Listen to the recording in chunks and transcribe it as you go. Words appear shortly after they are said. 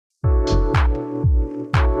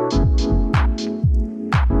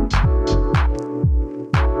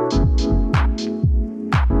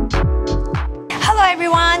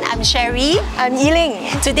I'm Serai. I'm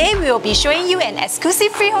Geylang. Today we will be showing you an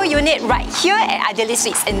exclusive freehold unit right here at Idyllic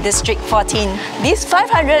Suites in District 14. This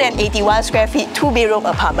 581 square feet 2-bedroom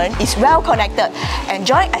apartment is well connected,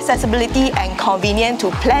 enjoying accessibility and convenient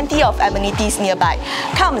to plenty of amenities nearby.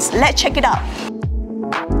 Come, let's check it out.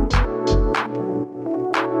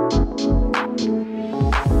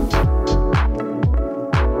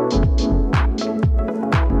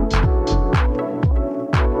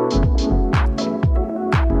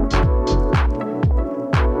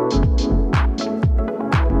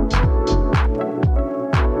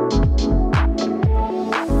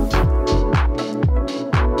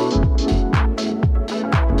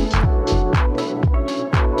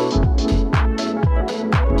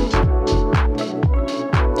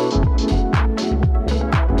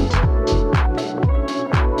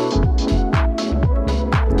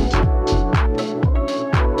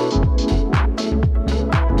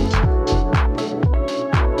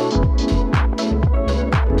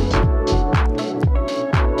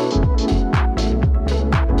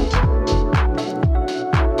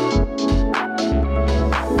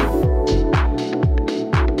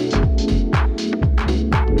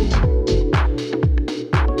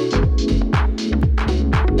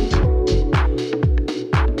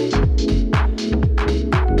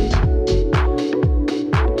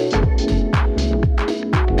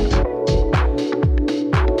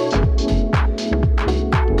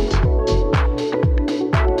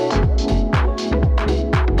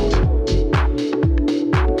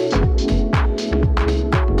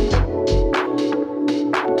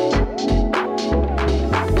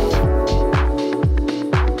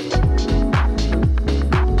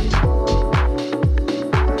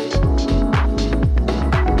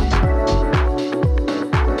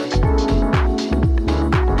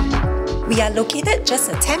 We are located just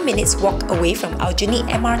a 10 minutes walk away from Aljunied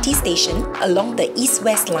MRT station along the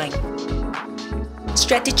east-west line.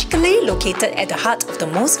 Strategically located at the heart of the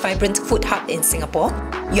most vibrant food hub in Singapore,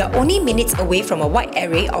 you are only minutes away from a wide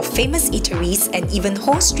array of famous eateries and even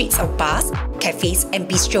whole streets of bars, cafes and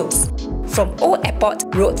bistros. From Old Airport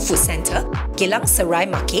Road Food Centre, Geylang Serai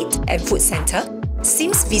Market and Food Centre,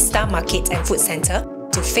 Sims Vista Market and Food Centre,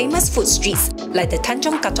 to famous food streets like the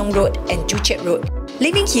Tanjong Katong Road and Chiat Road.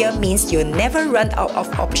 Living here means you'll never run out of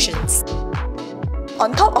options.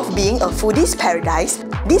 On top of being a foodie's paradise,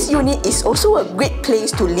 this unit is also a great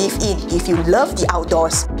place to live in if you love the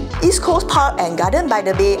outdoors. East Coast Park and Garden by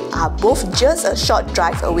the Bay are both just a short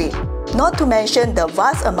drive away, not to mention the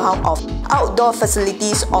vast amount of outdoor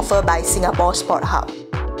facilities offered by Singapore Sport Hub.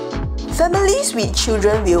 Families with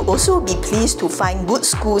children will also be pleased to find good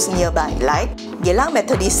schools nearby like Geylang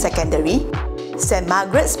Methodist Secondary, St.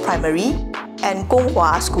 Margaret's Primary, and Kong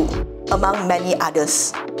Hwa School, among many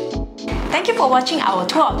others. Thank you for watching our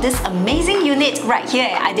tour of this amazing unit right here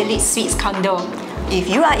at Idyllic Suites Condo. If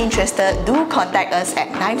you are interested, do contact us at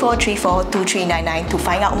 9434-2399 to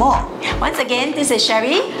find out more. Once again, this is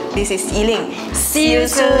Serai. This is Geylang. See you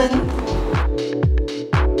soon!